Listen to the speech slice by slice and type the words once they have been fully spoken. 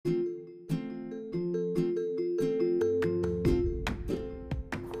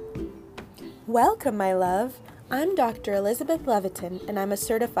Welcome, my love. I'm Dr. Elizabeth Leviton, and I'm a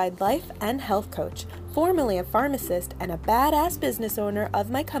certified life and health coach, formerly a pharmacist and a badass business owner of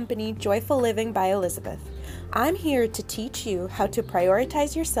my company, Joyful Living by Elizabeth. I'm here to teach you how to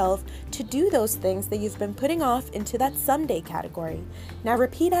prioritize yourself to do those things that you've been putting off into that someday category. Now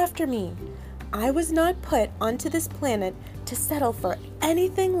repeat after me. I was not put onto this planet to settle for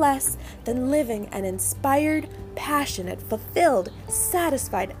anything less than living an inspired, passionate, fulfilled,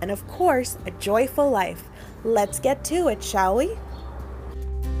 satisfied, and of course, a joyful life. Let's get to it, shall we?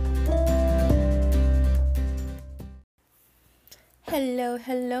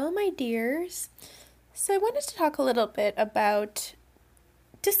 Hello, my dears. So I wanted to talk a little bit about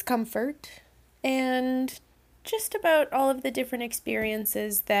discomfort and just about all of the different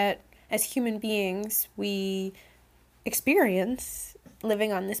experiences that as human beings we experience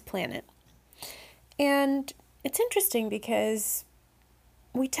living on this planet. And it's interesting because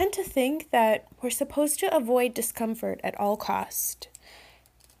we tend to think that we're supposed to avoid discomfort at all cost.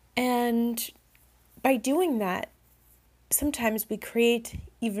 And by doing that, sometimes we create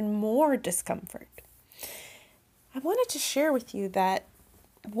even more discomfort. I wanted to share with you that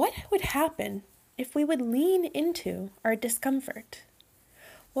what would happen if we would lean into our discomfort?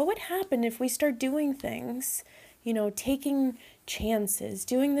 What would happen if we start doing things, taking chances,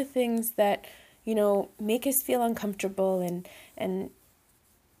 doing the things that, make us feel uncomfortable and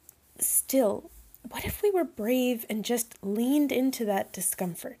still, what if we were brave and just leaned into that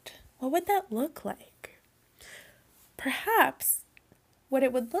discomfort? What would that look like? Perhaps what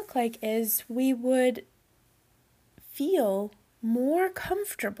it would look like is we would feel more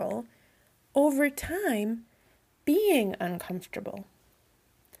comfortable over time being uncomfortable.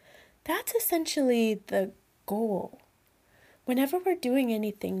 That's essentially the goal whenever we're doing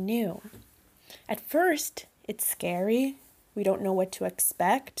anything new. At first, it's scary. We don't know what to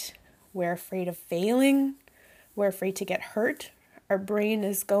expect. We're afraid of failing. We're afraid to get hurt. Our brain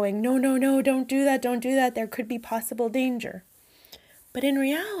is going, no, don't do that. There could be possible danger. But in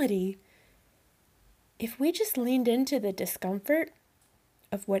reality, if we just leaned into the discomfort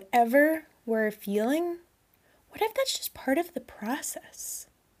of whatever we're feeling, what if that's just part of the process?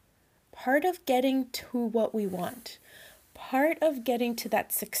 Part of getting to what we want, part of getting to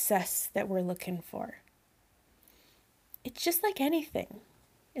that success that we're looking for. It's just like anything.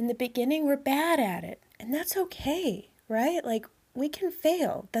 In the beginning, we're bad at it, and that's okay, right? Like, we can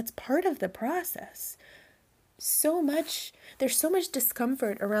fail. That's part of the process. There's so much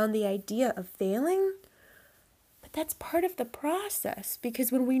discomfort around the idea of failing, but that's part of the process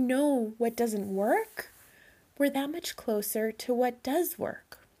because when we know what doesn't work, we're that much closer to what does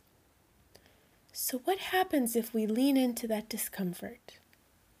work. So what happens if we lean into that discomfort?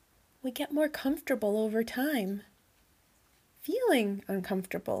 We get more comfortable over time, feeling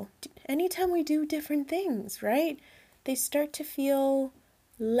uncomfortable. Anytime we do different things, right? They start to feel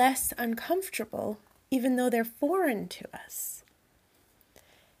less uncomfortable, even though they're foreign to us.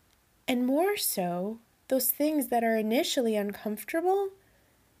 And more so, those things that are initially uncomfortable,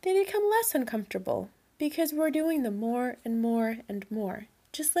 they become less uncomfortable because we're doing them more and more and more,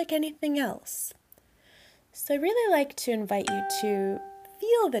 just like anything else. So I really like to invite you to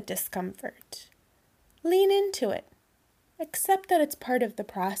feel the discomfort. Lean into it. Accept that it's part of the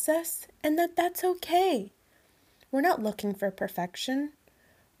process and that that's okay. We're not looking for perfection.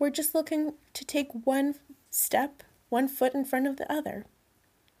 We're just looking to take one step, one foot in front of the other.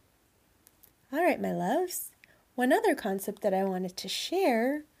 All right, my loves. One other concept that I wanted to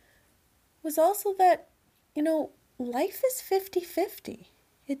share was also that, life is 50-50.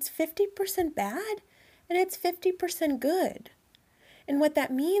 It's 50% bad and it's 50% good. And what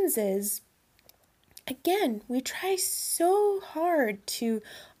that means is, again, we try so hard to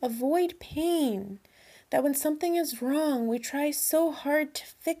avoid pain that when something is wrong, we try so hard to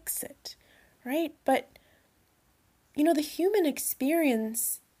fix it, right? But, the human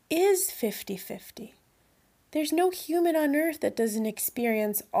experience is 50-50. There's no human on earth that doesn't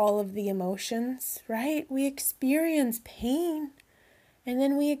experience all of the emotions, right? We experience pain, and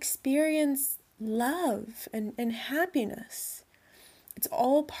then we experience love and happiness. It's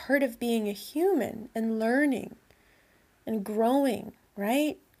all part of being a human and learning and growing,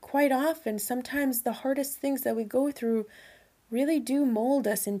 right? Quite often, sometimes the hardest things that we go through really do mold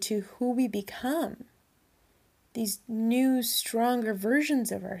us into who we become. These new, stronger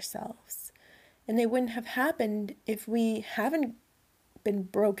versions of ourselves. And they wouldn't have happened if we haven't been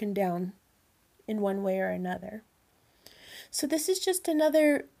broken down in one way or another. So this is just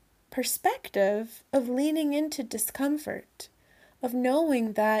another perspective of leaning into discomfort, of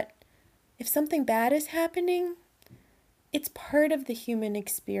knowing that if something bad is happening, it's part of the human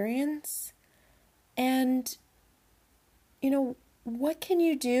experience, And, what can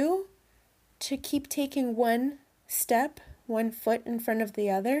you do to keep taking one step, one foot in front of the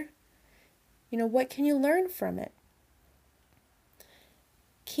other? What can you learn from it?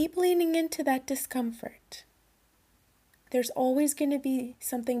 Keep leaning into that discomfort. There's always going to be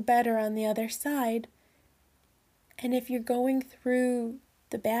something better on the other side. And if you're going through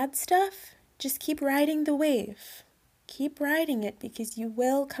the bad stuff, just keep riding the wave. Keep riding it because you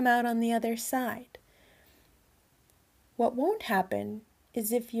will come out on the other side. What won't happen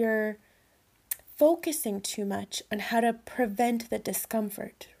is if you're focusing too much on how to prevent the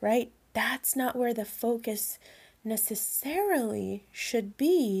discomfort, right? That's not where the focus necessarily should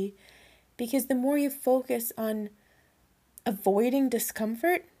be, because the more you focus on avoiding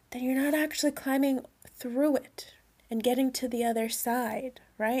discomfort, then you're not actually climbing through it and getting to the other side,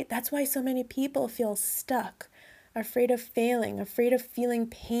 right? That's why so many people feel stuck, afraid of failing, afraid of feeling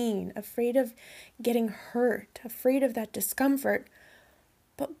pain, afraid of getting hurt, afraid of that discomfort.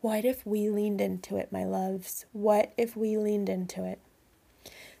 But what if we leaned into it, my loves? What if we leaned into it?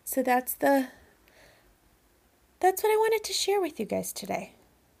 So that's what I wanted to share with you guys today.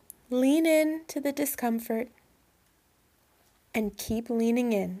 Lean in to the discomfort and keep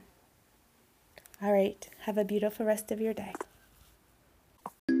leaning in. All right, have a beautiful rest of your day.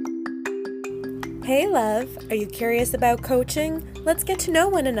 Hey love, are you curious about coaching? Let's get to know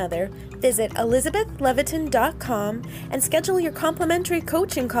one another. Visit elizabethleviton.com and schedule your complimentary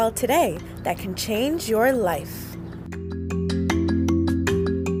coaching call today that can change your life.